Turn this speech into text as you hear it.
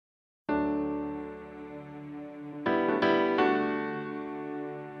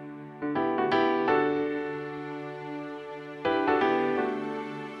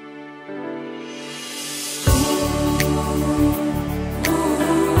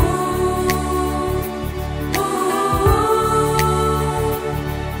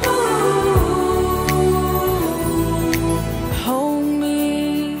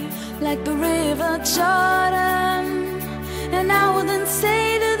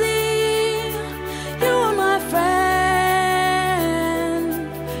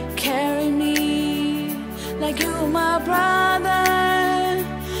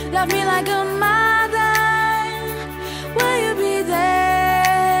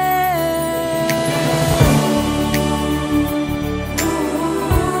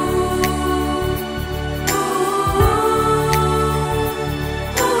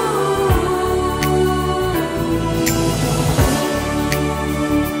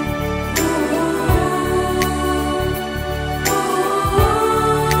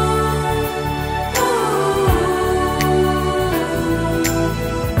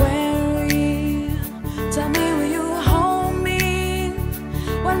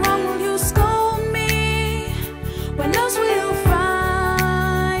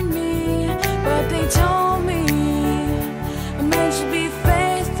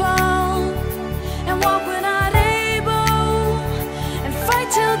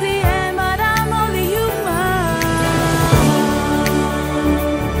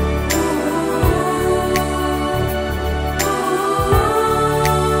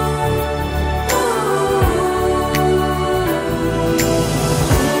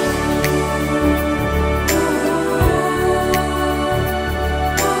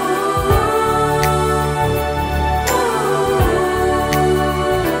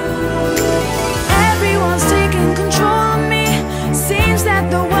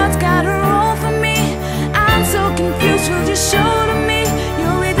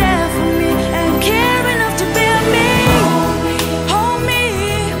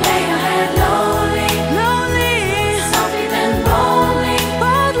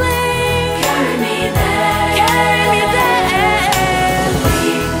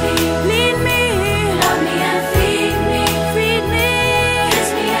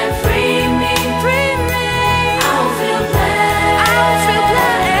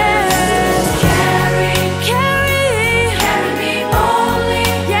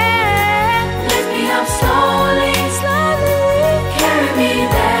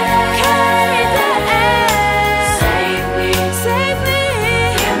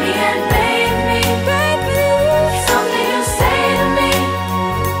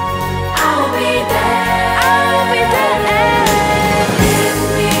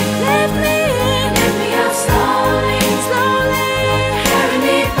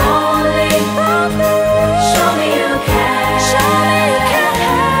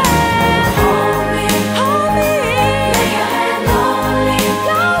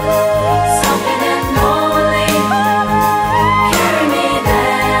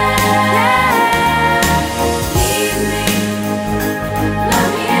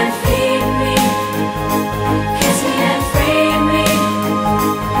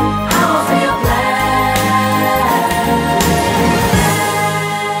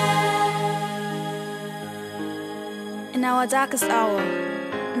In our darkest hour,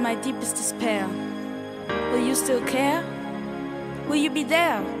 in my deepest despair, will you still care? Will you be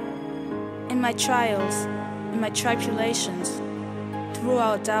there? In my trials, in my tribulations, through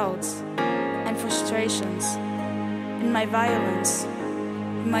our doubts and frustrations, in my violence,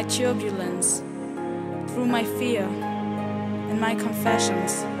 in my turbulence, through my fear and my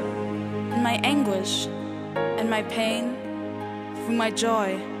confessions, in my anguish and my pain, through my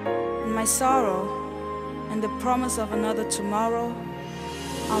joy and my sorrow, and the promise of another tomorrow,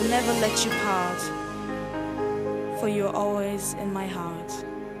 I'll never let you part, for you're always in my heart.